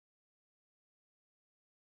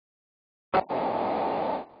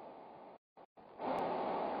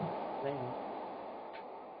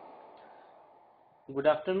Good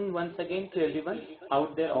afternoon once again to everyone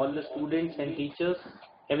out there, all the students and teachers,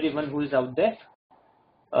 everyone who is out there.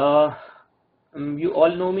 Uh, you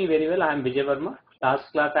all know me very well. I am Vijay Varma.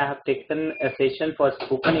 Last class I have taken a session for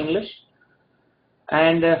spoken English,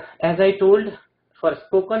 and as I told, for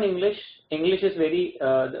spoken English, English is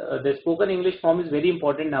the spoken English form is very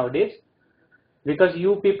important nowadays, because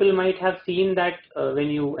you people might have seen that when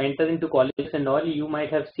you enter into college and all, you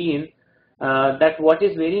might have seen that what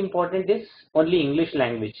is very important is only English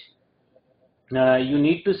language. You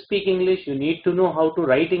need to speak English, you need to know how to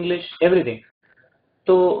write English, everything.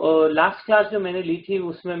 तो last class जो मैंने ली थी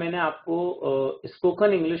उसमें मैंने आपको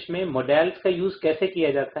spoken English में models का use कैसे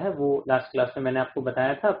किया जाता है वो लास्ट क्लास में मैंने आपको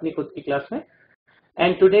बताया था अपनी खुद की क्लास में.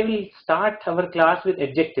 And today we start our class with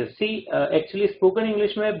adjective. C actually spoken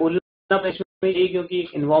English में बोलना प्रश्न ये क्योंकि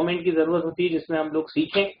एक इन्वायरमेंट की जरूरत होती है जिसमें हम लोग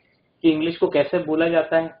सीखें कि इंग्लिश को कैसे बोला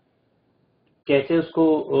जाता है, कैसे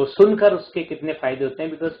उसको सुनकर उसके कितने फायदे होते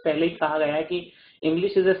हैं. बिकॉज पहले ही कहा गया है कि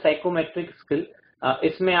English is a psychometric skill.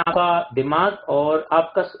 इसमें आपका दिमाग और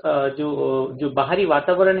आपका जो बाहरी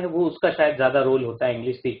वातावरण है वो उसका शायद ज्यादा रोल होता है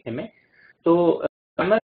इंग्लिश सीखने में. तो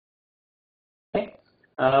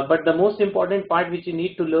but the most important part which you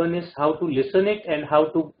need to learn is how to listen it and how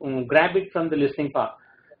to grab it from the listening part.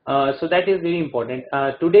 So that is very important.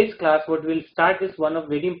 Today's class what we'll start is one of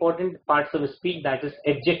very important parts of speech, that is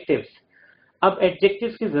adjectives. अब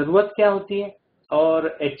adjectives की जरूरत क्या होती है और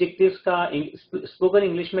adjectives का spoken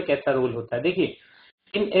English में कैसा रोल होता है. देखिए,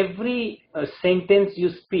 in every sentence you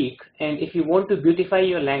speak, and if you want to beautify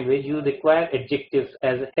your language, you require adjectives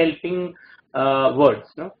as helping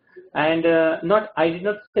words, no? And not, I did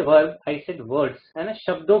not say verb, I said words, है ना.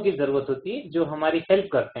 शब्दों की जरूरत होती है जो हमारी हेल्प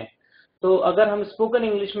करते हैं. तो अगर हम स्पोकन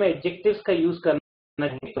इंग्लिश में एडजेक्टिव्स का यूज करना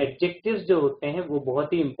है तो एडजेक्टिव्स जो होते हैं वो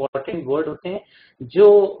बहुत ही इंपॉर्टेंट वर्ड होते हैं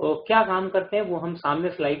जो क्या काम करते हैं वो हम सामने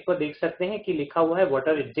स्लाइड पर देख सकते हैं कि लिखा हुआ है what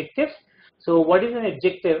are adjectives. So what is an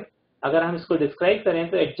adjective? अगर हम इसको डिस्क्राइब करें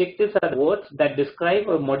तो adjectives are words that describe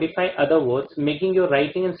और modify other words, making your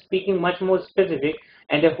writing and speaking much more specific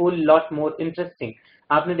and a whole lot more interesting.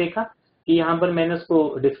 आपने देखा कि यहाँ पर मैंने उसको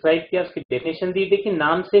डिस्क्राइब किया, उसकी डेफिनेशन दी. देखिए,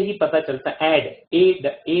 नाम से ही पता चलता है.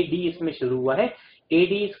 ए डी इसमें शुरू हुआ है.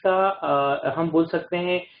 एडी इसका हम बोल सकते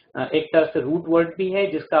हैं एक तरह से रूट वर्ड भी है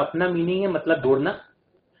जिसका अपना मीनिंग है, मतलब जोड़ना.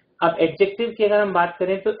 अब एडजेक्टिव की अगर हम बात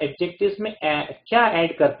करें तो एडजेक्टिव्स में क्या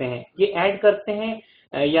ऐड करते हैं? ये ऐड करते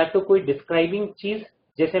हैं या तो कोई डिस्क्राइबिंग चीज,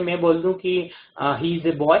 जैसे मैं बोल दूं कि ही इज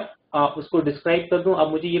ए बॉय, उसको डिस्क्राइब कर दूं.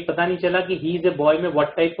 अब मुझे ये पता नहीं चला कि ही इज ए बॉय में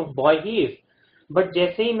what type of boy he is, but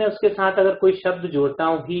जैसे ही मैं उसके साथ अगर कोई शब्द जोड़ता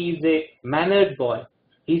हूं, he is a mannered boy,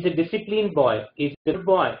 he is a discipline boy, he is a good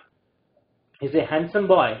boy, he's a handsome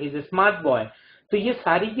boy, he's a smart boy. तो ये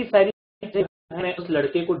सारी की सारी मैं उस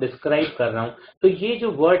लड़के को डिस्क्राइब कर रहा हूं. तो ये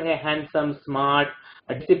जो वर्ड है handsome, smart,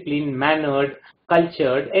 discipline, mannered,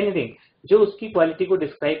 cultured, anything जो उसकी क्वालिटी को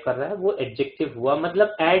डिस्क्राइब कर रहा है वो एडजेक्टिव हुआ.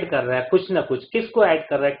 मतलब ऐड कर रहा है कुछ ना कुछ. किसको ऐड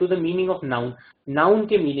कर रहा है? To the meaning of noun. Noun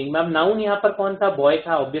के मीनिंग में. अब नाउन यहाँ पर कौन था? बॉय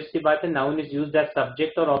था. ऑब्वियस सी बात है, noun is used as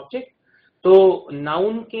subject और ऑब्जेक्ट. तो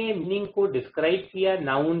नाउन के मीनिंग को डिस्क्राइब किया,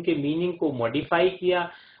 नाउन के मीनिंग को मॉडिफाई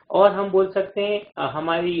किया, और हम बोल सकते हैं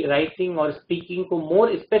हमारी राइटिंग और स्पीकिंग को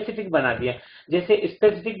मोर स्पेसिफिक बना दिया. जैसे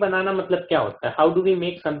स्पेसिफिक बनाना मतलब क्या होता है? How do we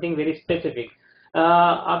make something very specific?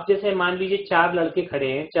 आप जैसे मान लीजिए 4 लड़के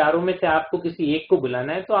खड़े हैं, चारों में से आपको किसी एक को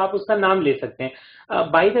बुलाना है तो आप उसका नाम ले सकते हैं.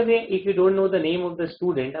 By the way, if you don't know the name of the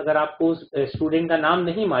student, अगर आपको स्टूडेंट का नाम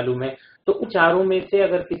नहीं मालूम है तो उन चारों में से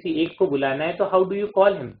अगर किसी एक को बुलाना है तो how do you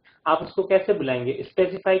call him? आप उसको कैसे बुलाएंगे?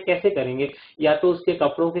 स्पेसिफाई कैसे करेंगे? या तो उसके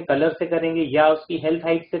कपड़ों के कलर से करेंगे, या उसकी हेल्थ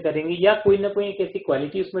हाइट से करेंगे, या कोई ना कोई एक ऐसी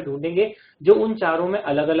क्वालिटी उसमें ढूंढेंगे जो उन चारों में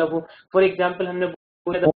अलग अलग हो. फॉर एग्जाम्पल, हमने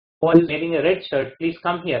बोला wearing red shirt, please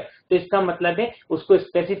come here. तो इसका मतलब है उसको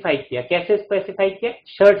स्पेसिफाई किया. कैसे स्पेसिफाई किया?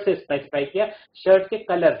 शर्ट से स्पेसिफाई किया. शर्ट के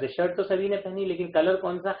कलर से. शर्ट तो सभी ने पहनी, लेकिन कलर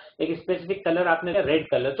कौन सा? एक स्पेसिफिक कलर आपने रेड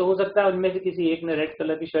कलर. तो हो सकता है उनमें से किसी एक ने रेड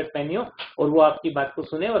कलर की शर्ट पहनी हो और वो आपकी बात को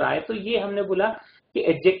सुने और आए. तो ये हमने बोला कि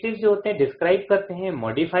एडजेक्टिव्स जो होते हैं डिस्क्राइब करते हैं,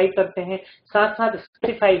 मॉडिफाई करते हैं, साथ साथ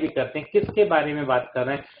स्पेसिफाई भी करते हैं किसके बारे में बात कर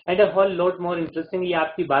रहे हैं. And a whole lot more interesting. ये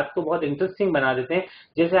आपकी बात को बहुत इंटरेस्टिंग बना देते हैं.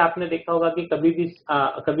 जैसे आपने देखा होगा कि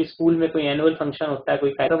कभी स्कूल में कोई एनुअल फंक्शन होता है,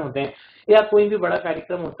 कोई कार्यक्रम होते हैं, या कोई भी बड़ा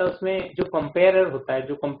कार्यक्रम होता है, उसमें जो कंपेयरर होता है,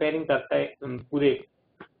 जो कंपेयरिंग करता है, पूरे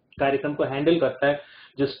कार्यक्रम को हैंडल करता है,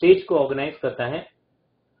 जो स्टेज को ऑर्गेनाइज करता है,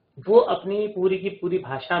 वो अपनी पूरी की पूरी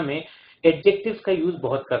भाषा में एडजेक्टिव्स का यूज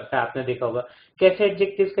बहुत करता है. आपने देखा होगा कैसे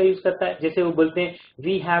एडजेक्टिव्स का यूज करता है. जैसे वो बोलते हैं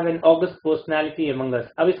we have an August personality among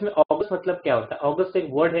अस. अब इसमें ऑगस्ट मतलब क्या होता है? ऑगस्ट एक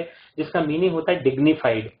वर्ड है जिसका मीनिंग होता है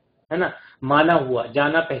डिग्निफाइड, है ना, माना हुआ,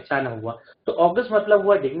 जाना पहचाना हुआ. तो ऑगस्ट मतलब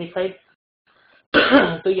हुआ डिग्निफाइड.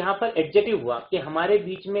 तो यहाँ पर एडजेक्टिव हुआ कि हमारे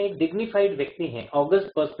बीच में एक डिग्निफाइड व्यक्ति है, ऑगस्ट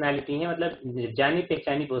पर्सनालिटी है, मतलब जानी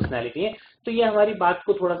पहचानी पर्सनालिटी है। तो ये हमारी बात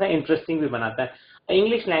को थोड़ा सा इंटरेस्टिंग भी बनाता है।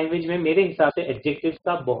 इंग्लिश लैंग्वेज में मेरे हिसाब से एडजेक्टिव्स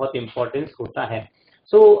का बहुत इंपॉर्टेंस होता है।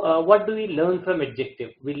 So what do we learn from adjective?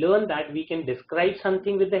 We learn that we can describe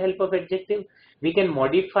something with the help of adjective. We can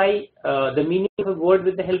modify the meaning of a word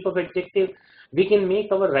with the help of adjective. We can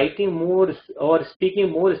make our writing more or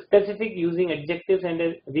speaking more specific using adjectives, and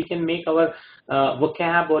we can make our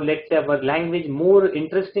vocab, or let's say our language, more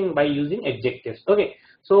interesting by using adjectives. Okay,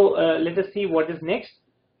 so let us see what is next.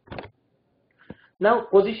 Now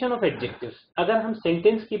position of adjectives. अगर हम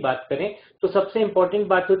sentence की बात करें तो सबसे important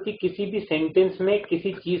बात होती है किसी भी सेंटेंस में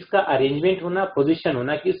किसी चीज का अरेंजमेंट होना, पोजीशन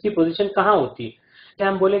होना, कि उसकी पोजीशन कहाँ होती है। क्या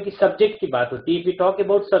हम बोले कि सब्जेक्ट की बात होती है। If we talk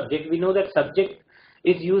about subject, we know that subject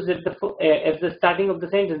is used at the starting of the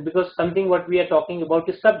sentence, because something what we are talking about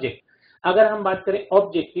is subject. अगर हम बात करें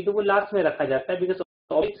ऑब्जेक्ट की तो वो लास्ट में रखा जाता है, because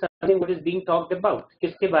object something what is being talked about,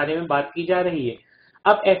 किसके बारे में बात की जा रही है।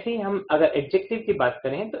 अब ऐसे ही हम अगर एडजेक्टिव की बात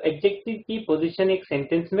करें तो एडजेक्टिव की पोजीशन एक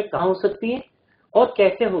सेंटेंस में कहाँ हो सकती है और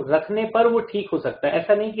कैसे हो, रखने पर वो ठीक हो सकता है।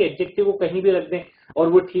 ऐसा नहीं कि एडजेक्टिव को कहीं भी रख दें और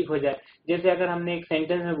वो ठीक हो जाए। जैसे अगर हमने एक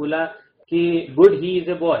सेंटेंस में बोला कि good he is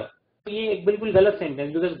a boy, तो ये एक बिल्कुल गलत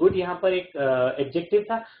सेंटेंस, बिकॉज गुड यहाँ पर एक एडजेक्टिव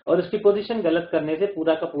था और उसकी पोजीशन गलत करने से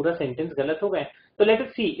पूरा का पूरा सेंटेंस गलत हो गया। तो लेट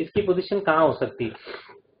अस सी इसकी पोजीशन कहाँ हो सकती है।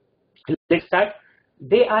 Let's start.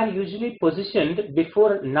 They are usually positioned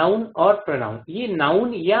before noun और pronoun। ये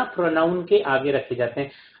noun या pronoun के आगे रखे जाते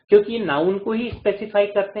हैं, क्योंकि ये noun को ही स्पेसिफाई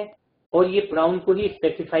करते हैं और ये pronoun को ही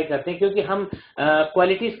स्पेसिफाई करते हैं। क्योंकि हम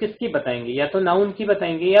क्वालिटीज किसकी बताएंगे, या तो noun की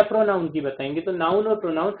बताएंगे या pronoun की बताएंगे। तो noun और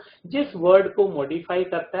pronoun जिस वर्ड को मॉडिफाई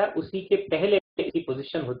करता है उसी के पहले इसकी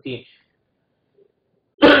पोजीशन होती है।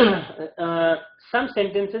 Some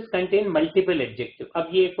sentences contain multiple adjective। अब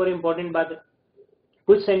ये एक और इम्पोर्टेंट बात है,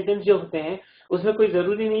 कुछ सेंटेंस जो होते हैं उसमें कोई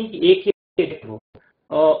जरूरी नहीं कि एक ही एडजेक्टिव हो,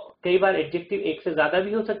 और कई बार एडजेक्टिव एक से ज्यादा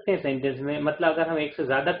भी हो सकते हैं सेंटेंस में। मतलब अगर हम एक से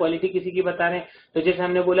ज्यादा क्वालिटी किसी की बता रहे हैं, तो जैसे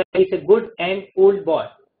हमने बोला is a good and old boy,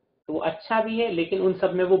 तो वो अच्छा भी है लेकिन उन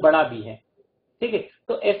सब में वो बड़ा भी है। ठीक है,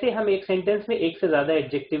 तो ऐसे हम एक सेंटेंस में एक से ज्यादा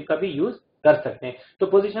एडजेक्टिव का भी यूज कर सकते हैं। तो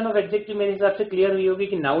पोजीशन ऑफ एडजेक्टिव मेरे हिसाब से क्लियर हुई होगी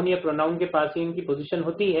कि नाउन या प्रोनाउन के पास ही इनकी पोजीशन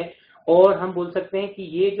होती है, और हम बोल सकते हैं कि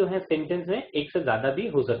ये जो है सेंटेंस में एक से ज्यादा भी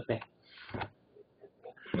हो सकते हैं।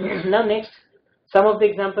 Now next, some of the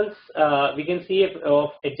examples we can see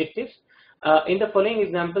of adjectives. In the following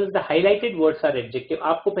examples, the highlighted words are adjective।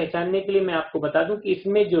 आपको पहचानने के लिए मैं आपको बता दूं कि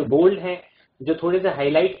इसमें जो बोल्ड है, जो थोड़े से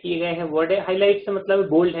हाईलाइट किए गए हैं वर्ड है, हाईलाइट से मतलब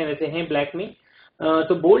बोल्ड है, वैसे हैं ब्लैक में,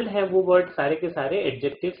 तो बोल्ड है वो वर्ड सारे के सारे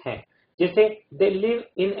एडजेक्टिव्स हैं। जैसे they live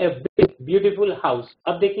in a big beautiful house.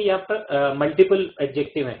 अब देखिए यहाँ पर मल्टीपल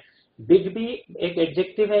एडजेक्टिव है। बिग भी एक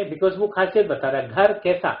एडजेक्टिव है बिकॉज वो खासियत बता रहा है, घर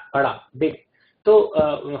कैसा, बड़ा, बिग। तो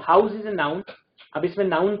हाउस इज ए नाउन। अब इसमें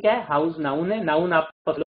नाउन क्या है, हाउस नाउन है। नाउन आप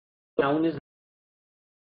नाउन इज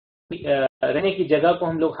रहने की जगह को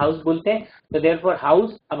हम लोग हाउस बोलते हैं, तो देयरफॉर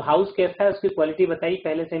हाउस। अब हाउस कैसा है उसकी क्वालिटी बताई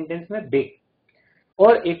पहले सेंटेंस में, बिग।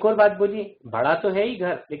 और एक और बात बोली, बड़ा तो है ही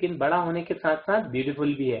घर, लेकिन बड़ा होने के साथ साथ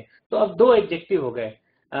ब्यूटीफुल भी है। तो अब दो एडजेक्टिव हो गए,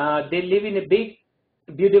 they live in a big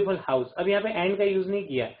beautiful house. अब यहाँ पे एंड का यूज नहीं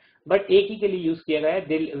किया, बट एक ही के लिए यूज किया गया है।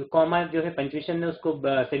 कॉमा जो है पंक्चुएशन ने उसको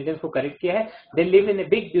सेंटेंस को करेक्ट किया है। They live in a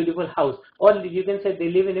big beautiful house, और you can say they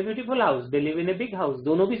live in a beautiful house, they live in a big house.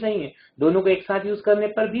 दोनों भी सही है, दोनों को एक साथ यूज करने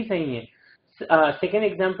पर भी सही है। सेकेंड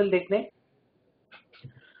एग्जाम्पल देखते हैं।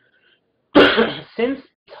 सिंस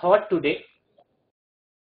हॉट टुडे,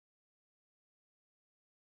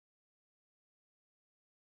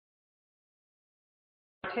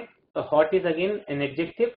 तो hot is again an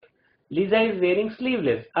adjective. Lisa is wearing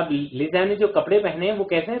sleeveless. अब लीजा ने जो कपड़े पहने हैं वो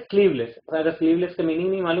कैसे हैं, स्लीवलेस। अगर स्लीवलेस का मीनिंग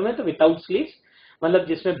नहीं मालूम है तो विदाउट स्लीव्स, मतलब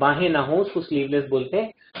जिसमें बाहें ना हो उसको स्लीवलेस बोलते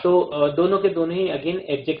हैं। तो दोनों के दोनों ही अगेन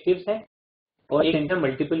एडजेक्टिव्स हैं, और एक सेंटर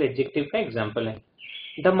मल्टीपल एडजेक्टिव का एग्जांपल है।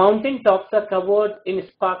 The mountain tops are covered in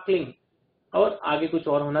sparkling, और आगे कुछ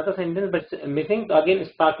और होना था सेंटेंस बट मिसिंग, तो again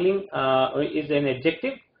sparkling is an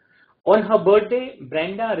adjective. On her birthday,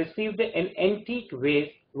 Brenda received an antique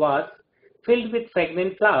vase filled with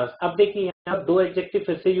fragrant flowers। अब देखिए यहाँ दो एडजेक्टिव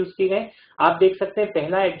फिर से यूज किए गए। आप देख सकते हैं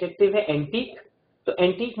पहला एडजेक्टिव है एंटीक। तो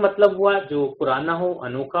एंटीक मतलब हुआ जो पुराना हो,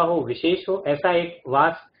 अनोखा हो, विशेष हो। ऐसा एक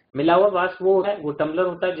वास, मिला हुआ वास वो है, वो टम्बलर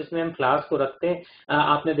होता है जिसमें हम फ्लावर्स को रखते हैं।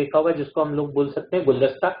 आपने देखा होगा जिसको हम लोग बोल सकते हैं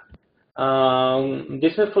गुलदस्ता,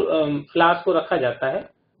 जिसमें फ्लावर्स को रखा जाता है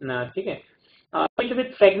ना। ठीक है, filled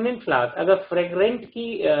with fragrant flowers। अगर फ्रेग्रेंट की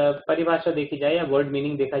परिभाषा देखी जाए या वर्ड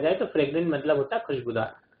मीनिंग देखा जाए तो फ्रेग्रेंट मतलब होता है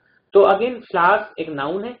खुशबूदार। तो अगेन फ्लावर्स एक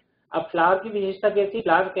नाउन है। अब फ्लावर की विशेषता कैसी,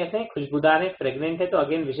 फ्लावर कैसे हैं, खुशबूदार है, फ्रेग्रेंट है, तो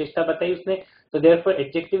अगेन विशेषता बताई उसने. तो therefore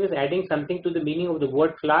adjective is adding something to the meaning of the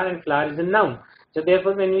word flower and flower is a noun. So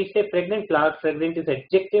therefore, when we say pregnant flower, fragrant is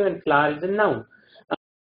adjective and flower is a noun.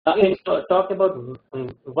 Again, talk about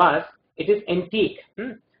vase, it is antique.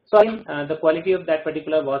 So again, the quality of that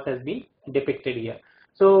particular vase has been depicted here.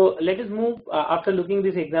 So let us move after looking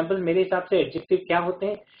these examples. मेरे हिसाब से adjective क्या होते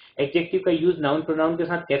हैं, adjective का use noun pronoun के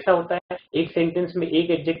साथ कैसा होता है, एक सेंटेंस में एक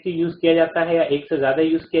एडजेक्टिव यूज किया जाता है या एक से ज्यादा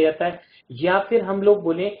यूज किया जाता है, या फिर हम लोग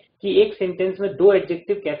बोले कि एक सेंटेंस में दो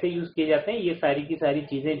एडजेक्टिव कैसे यूज किए जाते हैं. ये सारी की सारी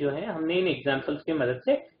चीजें जो हैं हमने इन एग्जांपल्स की मदद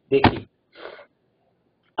से देखी.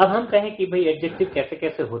 अब हम कहें कि भाई एडजेक्टिव कैसे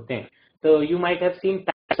कैसे होते हैं, तो you might have seen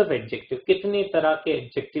types of adjective, कितने तरह के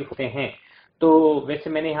एडजेक्टिव होते हैं. तो वैसे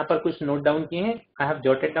मैंने यहाँ पर कुछ नोट डाउन किए हैं. I have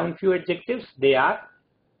jotted down few adjectives. They are,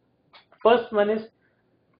 first one is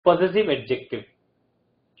positive adjective.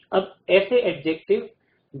 अब ऐसे एडजेक्टिव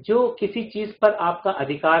जो किसी चीज पर आपका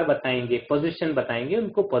अधिकार बताएंगे, पोजीशन बताएंगे,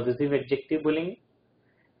 उनको पॉजिटिव एडजेक्टिव बोलेंगे.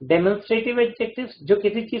 डेमोन्स्ट्रेटिव एडजेक्टिव्स जो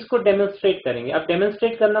किसी चीज को डेमोन्स्ट्रेट करेंगे. अब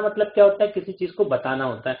डेमोन्स्ट्रेट करना मतलब क्या होता है, किसी चीज को बताना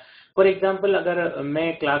होता है. फॉर एग्जाम्पल, अगर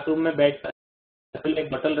मैं क्लासरूम में बैठ एक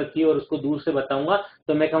बॉटल रखी है और उसको दूर से बताऊंगा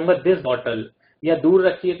तो मैं कहूंगा दिस बॉटल, या दूर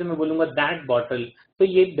रखी है तो मैं बोलूंगा दैट बॉटल. तो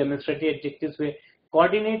ये डेमोन्स्ट्रेटिव एडजेक्टिव्स हुए.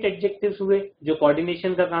 कोऑर्डिनेट एडजेक्टिव्स हुए जो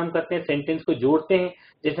कोऑर्डिनेशन का काम करते हैं, सेंटेंस को जोड़ते हैं.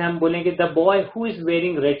 जैसे हम बोलेंगे the boy who is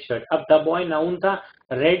wearing red shirt. अब द बॉय नाउन था,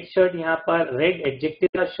 रेड शर्ट यहाँ पर, रेड एडजेक्टिव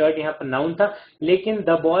था, शर्ट यहाँ पर नाउन था, लेकिन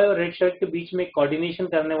द बॉय और रेड शर्ट के बीच में कोऑर्डिनेशन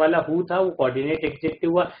करने वाला हु था, वो कोऑर्डिनेट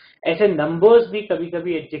एडजेक्टिव हुआ. ऐसे नंबर्स भी कभी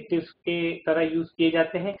कभी एडजेक्टिव्स के तरह यूज किए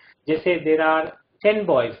जाते हैं. जैसे देयर आर 10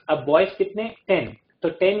 बॉयज. अब बॉयज कितने, 10. तो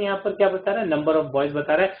 10 यहाँ पर क्या बता रहा है, नंबर ऑफ बॉयज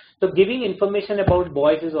बता रहा है. तो giving information about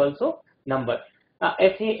boys is also number.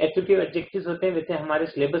 ऐसे एडजेक्टिव एडजेक्टिव्स होते हैं. वैसे हमारे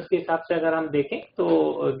सिलेबस के हिसाब से अगर हम देखें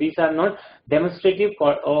तो दीज आर नॉट डेमोन्स्ट्रेटिव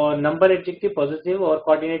और नंबर एडजेक्टिव, पॉजिटिव और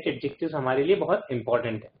कोऑर्डिनेट एडजेक्टिव्स हमारे लिए बहुत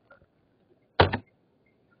इंपॉर्टेंट है.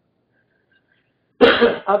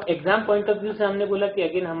 अब एग्जाम पॉइंट ऑफ व्यू से हमने बोला कि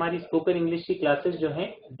अगेन हमारी स्पोकन इंग्लिश की क्लासेस जो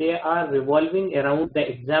हैं they are revolving around the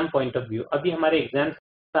exam point of view. अभी हमारे एग्जाम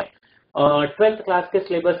 12th क्लास के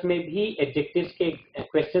सिलेबस में भी एडजेक्टिव्स के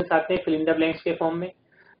क्वेश्चंस आते हैं फिल इन द ब्लैंक्स के फॉर्म में.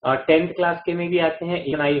 10th क्लास के में भी आते हैं.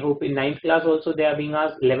 Even I hope in 9th class also they are being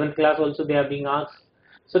asked, 11th class also they are being asked.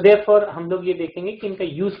 So therefore हम लोग ये देखेंगे कि इनका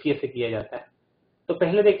यूज कैसे किया जाता है. तो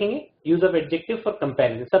पहले देखेंगे use of adjective for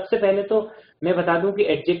comparison. सबसे पहले तो मैं बता दूं कि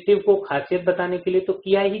एडजेक्टिव को खासियत बताने के लिए तो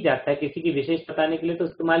किया ही जाता है, किसी की विशेष बताने के लिए तो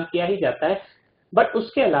इस्तेमाल किया ही जाता है. बट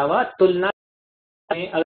उसके अलावा तुलना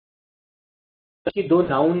में कि दो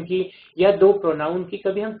नाउन की या दो प्रोनाउन की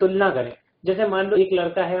कभी हम तुलना करें. जैसे मान लो एक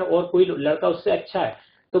लड़का है और कोई लड़का उससे अच्छा है,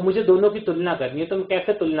 तो मुझे दोनों की तुलना करनी है, तो मैं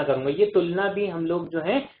कैसे तुलना करूंगा. ये तुलना भी हम लोग जो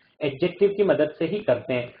है एडजेक्टिव की मदद से ही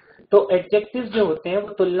करते हैं. तो एडजेक्टिव्स जो होते हैं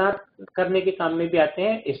वो तुलना करने के काम में भी आते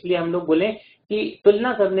हैं. इसलिए हम लोग बोले कि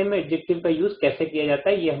तुलना करने में एडजेक्टिव का यूज कैसे किया जाता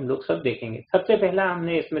है, ये हम लोग सब देखेंगे. सबसे पहला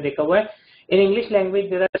हमने इसमें देखा हुआ है in English language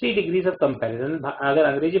there are 3 degrees of comparison. अगर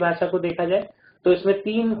अंग्रेजी भाषा को देखा जाए तो इसमें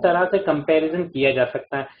 3 तरह से कंपैरिजन किया जा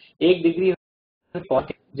सकता है. एक डिग्री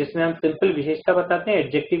जिसमें हम सिंपल विशेषता बताते हैं,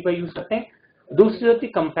 एडजेक्टिव का यूज करते हैं. दूसरी होती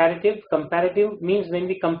comparative. Comparative means when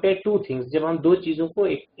we compare two things, जब हम दो चीजों को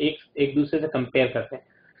एक दूसरे से कंपेयर करते हैं.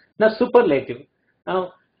 ना superlative.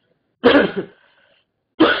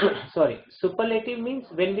 Sorry, superlative means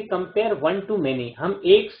when we compare one two many, हम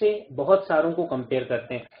एक से बहुत सारों को कंपेयर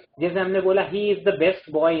करते हैं. जैसे हमने बोला he is the best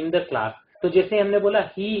boy in the class, तो जैसे हमने बोला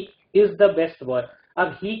he is the best boy,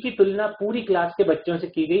 अब ही की तुलना पूरी क्लास के बच्चों से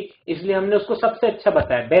की गई, इसलिए हमने उसको सबसे अच्छा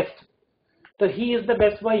बताया, बेस्ट. तो he is the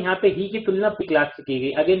best boy, यहाँ पे ही की तुलना पूरी क्लास से की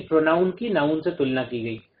गई, अगेन प्रोनाउन की नाउन से तुलना की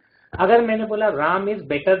गई. अगर मैंने बोला Ram is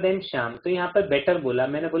better than Shyam, तो यहाँ पर बेटर बोला,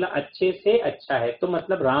 मैंने बोला अच्छे से अच्छा है, तो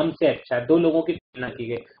मतलब राम से अच्छा है, दो लोगों की तुलना की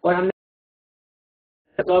गई. और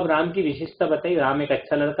हमने तो अब राम की विशेषता बताई, राम एक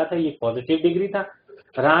अच्छा लड़का था, ये पॉजिटिव डिग्री था.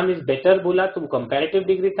 राम इज बेटर बोला तो कंपैरेटिव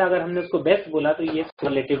डिग्री था. अगर हमने उसको बेस्ट बोला तो ये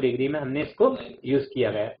सुपरलेटिव डिग्री में हमने इसको यूज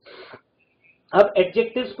किया गया. अब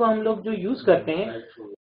एडजेक्टिव्स को हम लोग जो यूज करते हैं,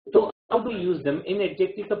 तो how to use them, in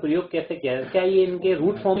adjective का प्रयोग कैसे किया जाए. क्या ये इनके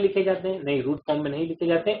रूट फॉर्म लिखे जाते हैं? नहीं, रूट फॉर्म में नहीं लिखे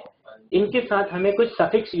जाते. इनके साथ हमें कुछ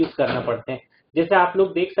सफिक्स यूज करना पड़ते हैं. जैसे आप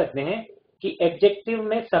लोग देख सकते हैं कि एडजेक्टिव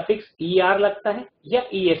में सफिक्स er लगता है या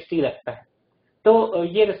est लगता है. तो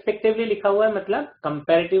ये रिस्पेक्टिवली लिखा हुआ है, मतलब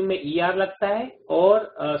कंपैरेटिव में er लगता है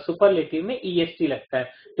और सुपरलेटिव में est लगता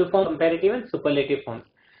है, to form comparative and superlative form.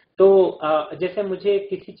 तो जैसे मुझे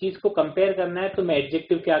किसी चीज को कंपेयर करना है तो मैं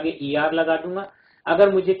एडजेक्टिव के आगे er लगा दूंगा.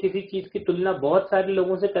 अगर मुझे किसी चीज की तुलना बहुत सारे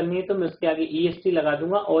लोगों से करनी है तो मैं उसके आगे est लगा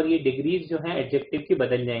दूंगा, और ये डिग्रीज जो है एडजेक्टिव की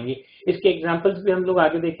बदल जाएंगी. इसके एग्जांपल्स भी हम लोग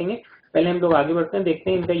आगे देखेंगे. पहले हम लोग आगे बढ़ते हैं,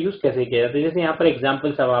 देखते हैं इनका यूज कैसे किया जाता है। जैसे यहाँ पर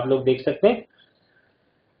एग्जाम्पल्स अब आप लोग देख सकते हैं।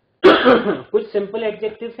 कुछ सिंपल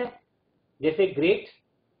एडजेक्टिव्स हैं, जैसे ग्रेट,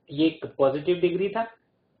 ये एक पॉजिटिव डिग्री था,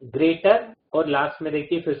 ग्रेटर, और लास्ट में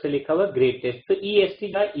देखिए फिर से लिखा हुआ ग्रेटेस्ट, तो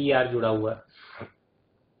EST का ER जुड़ा हुआ है।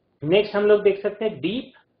 नेक्स्ट हम लोग देख सकते हैं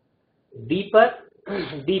डीप, डीपर,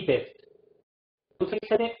 डीपेस्ट। दूसरे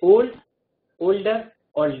सकते हैं ओल्ड, ओल्डर,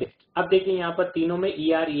 ओल्डेस्ट। अब देखिए यहाँ पर तीनों में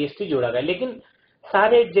ER EST जोड़ा गया, लेकिन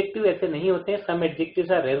सारे एडजेक्टिव ऐसे नहीं होते हैं। सम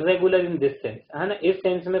adjectives are irregular in this sense, है ना। इस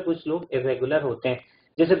सेंस में कुछ लोग इर्रेगुलर होते हैं।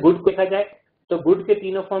 जैसे गुड को देखा जाए तो गुड के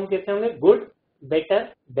तीनों फॉर्म कैसे होंगे? Good, better,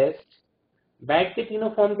 best. बैड के तीनों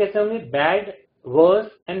फॉर्म कैसे होंगे? Bad,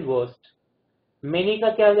 verse and worst. Many का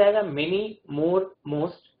क्या हो जाएगा? मेनी, मोर,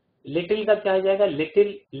 मोस्ट। लिटिल का क्या हो जाएगा?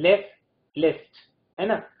 लिटिल, लेस, लेस्ट, है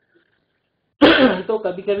ना। तो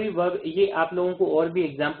कभी कभी वर्ब, ये आप लोगों को और भी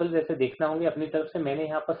एग्जाम्पल्स ऐसे देखना होंगे अपनी तरफ से। मैंने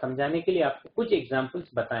यहाँ पर समझाने के लिए आपको कुछ एग्जाम्पल्स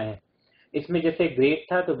बताए हैं। इसमें जैसे ग्रेट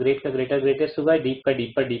था तो ग्रेट का ग्रेटर, ग्रेटेस्ट हो गया, डीप का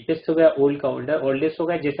डीपर, डीपेस्ट हो गया, ओल्ड का ओल्डर, ओल्डेस्ट हो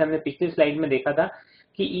गया। जैसे हमने पिछली स्लाइड में देखा था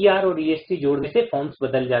कि ER और EST जोड़ने से फॉर्म्स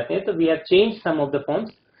बदल जाते हैं, तो we have change some of the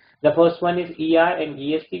forms. The first one is ER and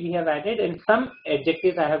EST we have added, and some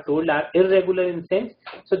adjectives I have told are irregular in sense.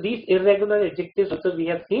 So these irregular adjectives also we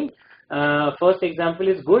have seen. First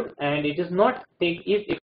example is good, and it is not take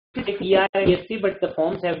if ER and EST, but the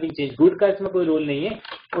forms have been changed. Good का इसमें कोई role नहीं है,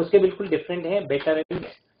 उसके बिल्कुल different है। Better and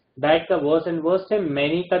bad का verse and worst है।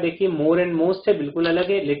 मैनी का देखिए मोर एंड मोस्ट है, बिल्कुल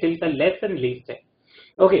अलग है। लिटिल का लेस एंड लीस्ट है।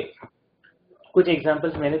 ओके, कुछ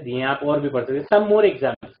एग्जाम्पल्स मैंने दिए हैं, आप और भी पढ़ सकते हैं। सम मोर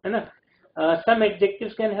एग्जाम्पल्स, है ना। Some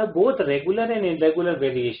adjectives can have both regular and irregular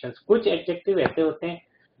variations. कुछ एडजेक्टिव ऐसे होते हैं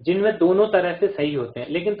जिनमें दोनों तरह से सही होते हैं,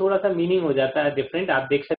 लेकिन थोड़ा सा मीनिंग हो जाता है डिफरेंट। आप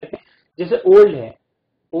देख सकते हैं जैसे ओल्ड है,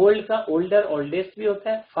 ओल्ड का ओल्डर, ओल्डेस्ट भी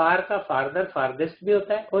होता है। फार का फारदर, फारदेस्ट भी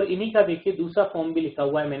होता है। और इन्हीं का देखिए दूसरा फॉर्म भी लिखा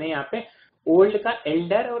हुआ है मैंने यहाँ पे, ओल्ड का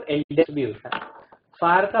एल्डर और एल्डेस्ट भी होता है।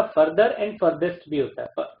 फार का फर्दर एंड फर्देस्ट भी होता है।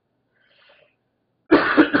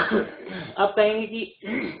 आप कहेंगे कि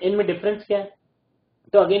इनमें डिफरेंस क्या है?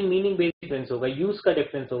 तो अगेन मीनिंग बेस्ड डिफरेंस होगा, यूज का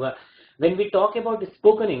डिफरेंस होगा। When we talk about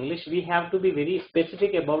spoken English, we have to be very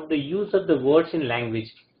specific about the use of the words in language.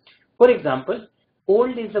 For example,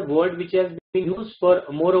 old is a word which has been used for,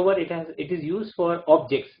 moreover it is used for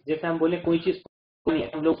objects. जैसे हम बोले कोई चीज पुरानी है,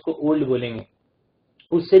 हम लोग उसको ओल्ड बोलेंगे।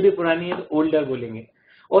 उससे भी पुरानी है तो ओल्डर बोलेंगे,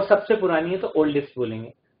 और सबसे पुरानी है तो ओल्डेस्ट बोलेंगे,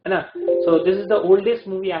 है ना। So this is the oldest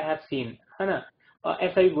movie I have seen, है ना।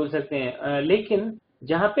 ऐसा भी बोल सकते हैं। लेकिन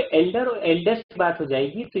जहां पे एल्डर और एल्डेस्ट की बात हो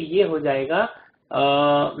जाएगी तो ये हो जाएगा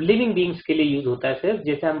लिविंग बींग्स के लिए यूज होता है सिर्फ।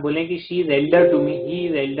 जैसे हम बोलें कि she is Elder to me, he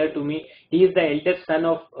is Elder to me, he is the eldest son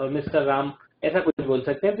of mister Ram, ऐसा कुछ बोल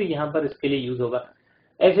सकते हैं। तो यहाँ पर इसके लिए यूज होगा।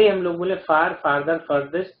 ऐसे ही हम लोग बोले फार, फारदर,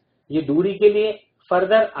 फर्देस्ट, ये दूरी के लिए,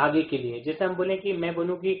 फर्दर आगे के लिए। जैसे हम बोले कि मैं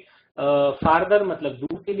बोलूँ कि फारदर मतलब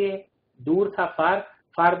दूर के लिए, दूर था फार,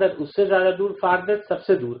 फारदर उससे ज्यादा दूर, फारदेस्ट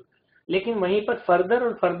सबसे दूर। लेकिन वहीं पर फर्दर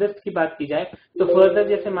और फर्देस्ट की बात की जाए तो फर्दर,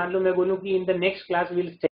 जैसे मान लो मैं बोलूं कि in the next class will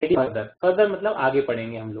study further, further मतलब आगे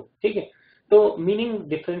पढ़ेंगे हम लोग, ठीक है। तो मीनिंग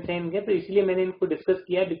डिफरेंस है इनके, तो इसलिए मैंने इनको डिस्कस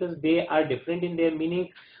किया, because they are different in their meaning,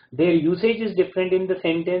 their usage is different in the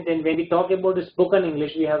sentence, and when we talk about spoken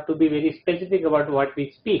English we have to be very specific about what we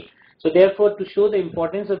speak. So therefore, to show the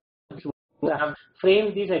importance of, I have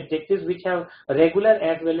framed these adjectives which have regular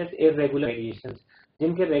as well as irregular variations.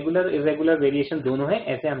 जिनके regular irregular variation दोनों है,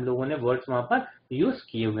 ऐसे हम लोगों ने words वहां पर use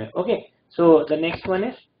किए हुए। Okay, so the next one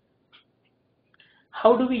is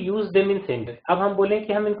how do we use them in sentence. अब हम बोले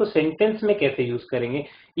कि हम इनको सेंटेंस में कैसे यूज करेंगे।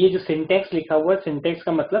 ये जो सिंटैक्स लिखा हुआ है, सिंटैक्स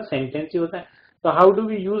का मतलब सेंटेंस ही होता है। तो how do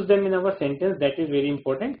we use them in our sentence, that is very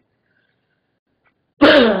important.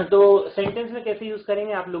 तो सेंटेंस में कैसे यूज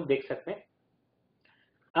करेंगे आप लोग देख सकते हैं।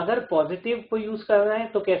 अगर पॉजिटिव को यूज करना है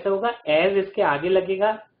तो कैसे होगा, एज इसके आगे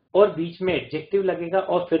लगेगा और बीच में एडजेक्टिव लगेगा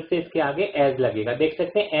और फिर से इसके आगे एज लगेगा। देख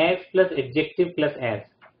सकते हैं as plus adjective plus as.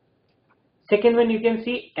 Second one you can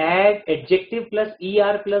see add adjective plus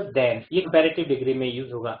ER plus then, ये कंपैरेटिव डिग्री में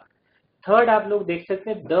यूज होगा। थर्ड आप लोग देख सकते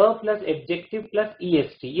हैं the plus adjective plus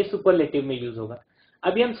EST, ये सुपरलेटिव में यूज होगा।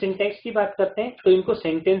 अभी हम सिंटैक्स की बात करते हैं, तो इनको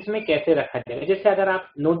सेंटेंस में कैसे रखा जाएगा। जैसे अगर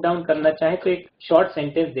आप नोट डाउन करना चाहें तो एक शॉर्ट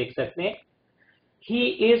सेंटेंस देख सकते हैं, he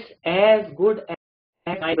is as good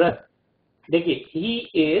as my brother. देखिए, he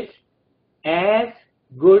is as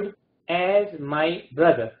good as my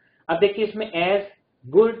brother. अब देखिए इसमें एज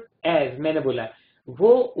गुड एज मैंने बोला है, वो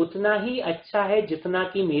उतना ही अच्छा है जितना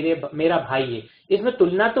कि मेरा भाई है। इसमें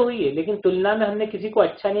तुलना तो हुई है, लेकिन तुलना में हमने किसी को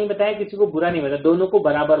अच्छा नहीं बताया, किसी को बुरा नहीं बताया, दोनों को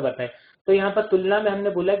बराबर बताया। तो यहाँ पर तुलना में हमने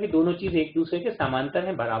बोला कि दोनों चीज एक दूसरे के समांतर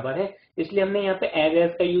है, बराबर है, इसलिए हमने यहाँ पे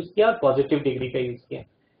एज का यूज किया और पॉजिटिव डिग्री का यूज किया।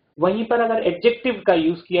 वहीं पर अगर एडजेक्टिव का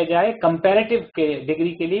यूज किया जाए कंपैरेटिव के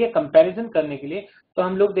डिग्री के लिए, कंपैरिजन करने के लिए, तो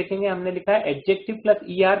हम लोग देखेंगे, हमने लिखा है adjective plus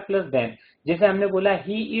ER plus then. जैसे हमने बोला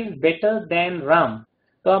he is better than Ram,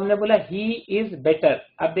 तो हमने बोला ही इज बेटर।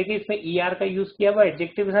 अब देखिए इसमें ER का यूज किया हुआ,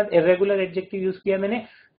 एडजेक्टिव के साथ इरेगुलर एडजेक्टिव यूज किया मैंने,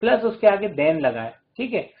 प्लस उसके आगे देन लगाया,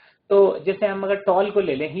 ठीक है। तो जैसे हम अगर टॉल को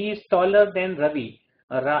ले लें, he is taller than Ravi,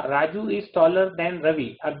 Raju is taller than Ravi.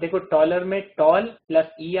 अब देखो टॉलर में टॉल प्लस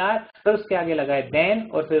ER, फिर उसके आगे लगाए देन,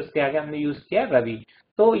 और फिर उसके आगे हमने यूज किया रवि।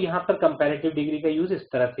 तो यहाँ पर कंपैरेटिव डिग्री का यूज इस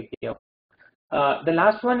तरह से किया। The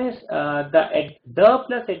last one is the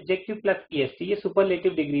plus adjective plus EST, ये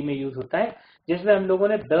सुपरलेटिव डिग्री में यूज होता है, जिसमें हम लोगों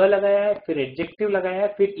ने द लगाया है, फिर एडजेक्टिव लगाया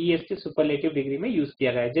है, फिर EST सुपरलेटिव डिग्री में यूज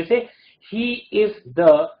किया गया है। जैसे he is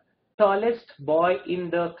the tallest boy in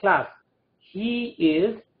the class, he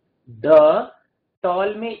is the,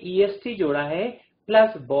 toll में EST जोड़ा है,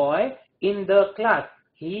 plus boy in the class,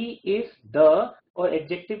 he is the, और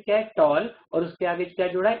एडजेक्टिव क्या है टॉल, और उसके आगे क्या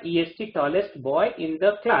जोड़ा है EST, tallest boy in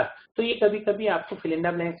the class. तो ये कभी कभी आपको फिल इन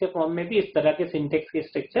द ब्लैंक्स के फॉर्म में भी इस तरह के सिंटेक्स के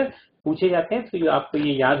स्ट्रक्चर पूछे जाते हैं, तो आपको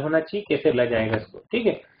ये याद होना चाहिए कैसे बोला जाएगा इसको, ठीक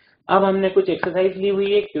है। अब हमने कुछ एक्सरसाइज ली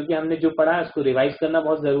हुई है, क्योंकि हमने जो पढ़ा है उसको रिवाइज करना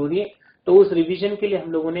बहुत जरूरी है, तो उस रिविजन के लिए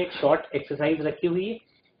हम लोगों ने एक शॉर्ट एक्सरसाइज रखी हुई है।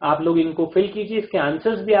 आप लोग इनको फिल कीजिए, इसके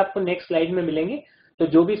आंसर्स भी आपको नेक्स्ट स्लाइड में मिलेंगे। तो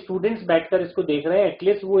जो भी स्टूडेंट्स बैठकर इसको देख रहे हैं,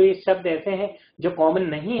 एटलीस्ट वो ये शब्द ऐसे हैं जो कॉमन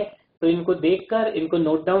नहीं है, तो इनको देखकर इनको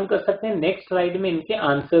नोट डाउन कर सकते हैं, नेक्स्ट स्लाइड में इनके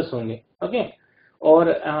आंसर्स होंगे, ओके। और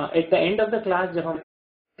at the end of the class, जब हम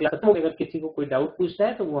क्लास में अगर किसी को कोई डाउट पूछना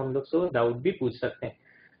है तो वो हम लोग से डाउट भी पूछ सकते हैं।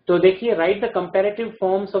 तो देखिए, right the comparative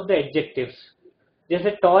forms of the adjectives. जैसे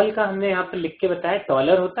टॉल का हमने यहाँ पर लिख के बताया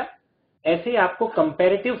टॉलर होता है, ऐसे ही आपको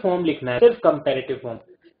कंपैरेटिव फॉर्म लिखना है, सिर्फ कंपैरेटिव फॉर्म।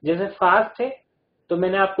 जैसे फास्ट है, तो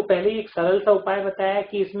मैंने आपको पहले ही एक सरल सा उपाय बताया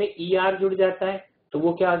कि इसमें ER जुड़ जाता है, तो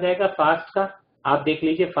वो क्या हो जाएगा फास्ट का, आप देख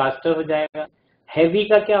लीजिए फास्टर हो जाएगा। हैवी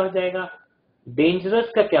का क्या हो जाएगा,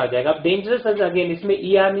 डेंजरस का क्या हो जाएगा। अब डेंजरस अगेन इसमें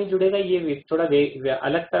ER नहीं जुड़ेगा, ये थोड़ा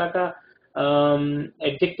अलग तरह का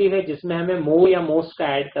एडजेक्टिव है, जिसमें हमें मोर या मोस्ट का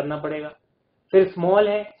ऐड करना पड़ेगा। फिर स्मॉल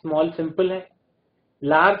है, स्मॉल सिंपल है,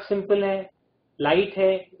 लार्ज सिंपल है, लाइट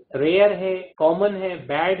है, रेयर है, कॉमन है,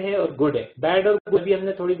 बैड है और गुड है। बैड और गुड भी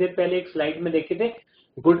हमने थोड़ी देर पहले एक स्लाइड में देखे थे,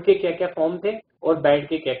 गुड के क्या क्या फॉर्म थे और बैड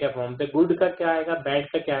के क्या क्या फॉर्म थे। गुड का क्या आएगा, बैड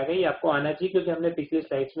का क्या आएगा, ये आपको आना चाहिए, क्योंकि हमने पिछली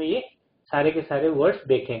स्लाइड्स में ये सारे के सारे वर्ड्स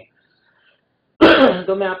देखे।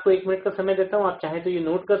 तो मैं आपको 1 मिनट का समय देता हूँ, आप चाहे तो ये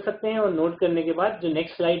नोट कर सकते हैं, और नोट करने के बाद जो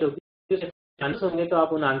नेक्स्ट स्लाइड होगी आंसर होंगे, तो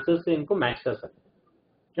आप उन आंसर से इनको मैच कर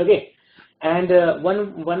सकते हैं, okay. And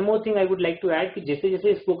one more thing I would like to add कि जैसे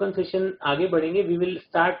जैसे स्पोकन सेशन आगे बढ़ेंगे, we will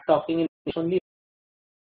start talking in only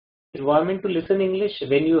environment to listen English.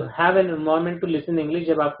 When you have an environment to listen English,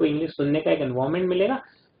 जब आपको इंग्लिश सुनने का एक एनवायरमेंट मिलेगा,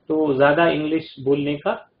 तो ज्यादा इंग्लिश बोलने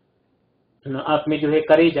का आप में जो है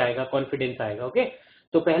करेज आएगा, कॉन्फिडेंस आएगा, ओके।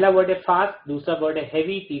 तो पहला वर्ड है फास्ट, दूसरा वर्ड है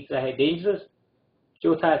हैवी, तीसरा है डेंजरस,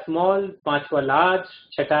 चौथा है स्मॉल, पांचवा लार्ज,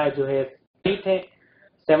 छठा जो है लाइट है,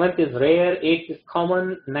 7th is rare, 8th is common,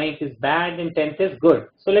 9th is bad, and 10th is good.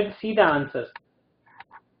 So let's see the answers.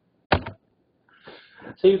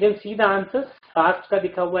 So you can see the answers. Fast का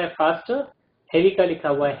लिखा हुआ है faster, heavy का लिखा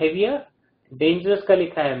हुआ है heavier, dangerous का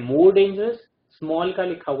लिखा है more dangerous, small का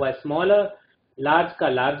लिखा हुआ है smaller, large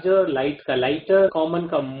का larger, light का lighter, common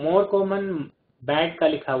का more common, bad का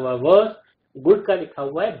लिखा हुआ है worse, good का लिखा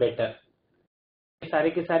हुआ है better. सारे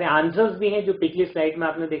के सारे आंसर्स भी हैं जो पिछली स्लाइड में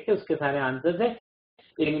आपने देखे, उसके सारे आंसर्स हैं।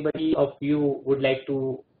 Anybody of you would like to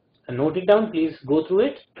note it down, please go through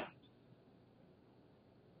it.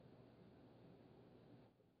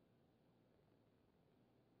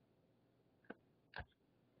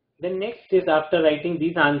 Then next is after writing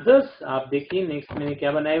these answers, आप देखिए नेक्स्ट मैंने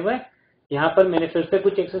क्या बनाया हुआ है। यहाँ पर मैंने फिर से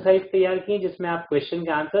कुछ एक्सरसाइज तैयार की जिसमें आप क्वेश्चन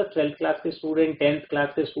के आंसर 12th क्लास के स्टूडेंट, 10th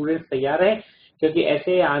क्लास के स्टूडेंट्स तैयार हैं, क्योंकि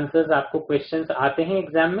ऐसे आंसर्स आपको क्वेश्चंस आते हैं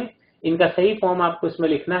एग्जाम में। इनका सही फॉर्म आपको इसमें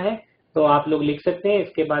लिखना है, तो आप लोग लिख सकते हैं।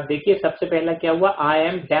 इसके बाद देखिए सबसे पहला क्या हुआ, I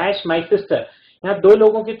am dash my sister. यहाँ दो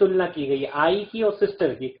लोगों की तुलना की गई है, आई की और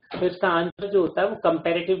सिस्टर की, तो इसका आंसर जो होता है वो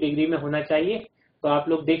कंपैरेटिव डिग्री में होना चाहिए। तो आप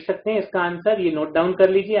लोग देख सकते हैं इसका आंसर, ये नोट डाउन कर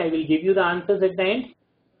लीजिए, I will give you the answers at the end.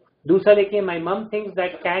 दूसरा देखिए, माई मम thinks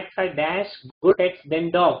that cats are dash good pets then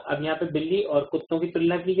dog. अब यहाँ पे बिल्ली और कुत्तों की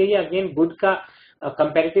तुलना की गई है, अगेन गुड का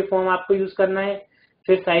कंपैरेटिव फॉर्म आपको यूज करना है।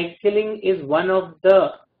 फिर cycling is one of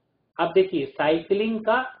the, अब देखिए साइकिलिंग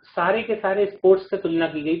का सारे के सारे स्पोर्ट्स से तुलना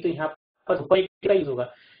की गई, तो यहाँ पर सुपरलेटिव का यूज होगा।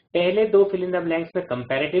 पहले दो फिल इन द ब्लैंक्स में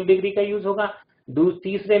कंपैरेटिव डिग्री का यूज होगा,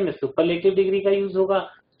 तीसरे में सुपरलेटिव डिग्री का यूज होगा,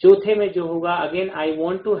 चौथे में जो होगा again I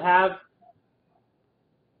want to have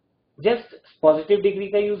just positive degree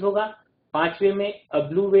का यूज होगा। पांचवे में अ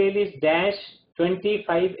blue whale is dash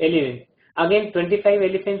 25 एलिवेंट। Again 25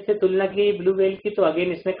 elephant से तुलना की ब्लू व्हेल की, तो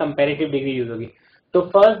अगेन इसमें कंपैरेटिव डिग्री यूज होगी। तो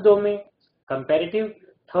फर्स्ट दो में कंपैरेटिव,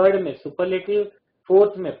 थर्ड में सुपरलेटिव,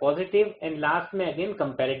 फोर्थ में पॉजिटिव एंड लास्ट में अगेन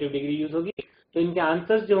कंपैरेटिव डिग्री यूज होगी। तो इनके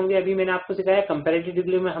आंसर्स जो होंगे, अभी मैंने आपको सिखाया कंपैरेटिव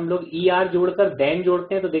डिग्री में हम लोग ER जोड़कर देन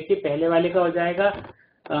जोड़ते हैं। तो देखिए पहले वाले का हो जाएगा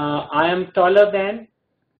I am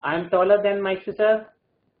taller than my sister.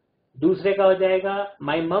 दूसरे का हो जाएगा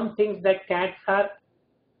माई मम thinks that cats are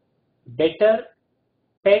better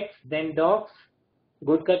pets then dogs.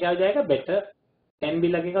 Good का क्या हो जाएगा, बेटर, देन भी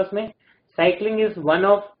लगेगा उसमें। Cycling is one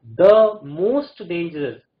of the most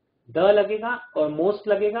dangerous, the लगेगा और मोस्ट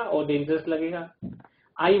लगेगा और डेंजरस लगेगा।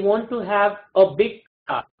 I want to have a big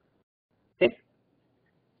car,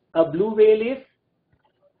 a blue whale is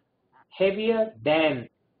heavier then,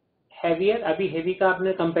 heavier, अभी हेवी का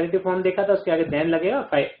आपने कंपैरेटिव फॉर्म देखा था, उसके आगे देन लगेगा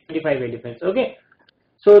 25 elephants. Okay,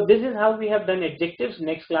 so this is how we have done adjectives.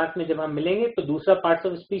 Next class में जब हम मिलेंगे तो दूसरा पार्ट्स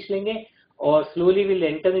ऑफ स्पीच लेंगे और slowly will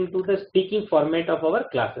enter into the speaking format of our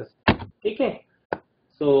classes. ठीक है,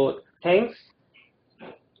 सो थैंक्स।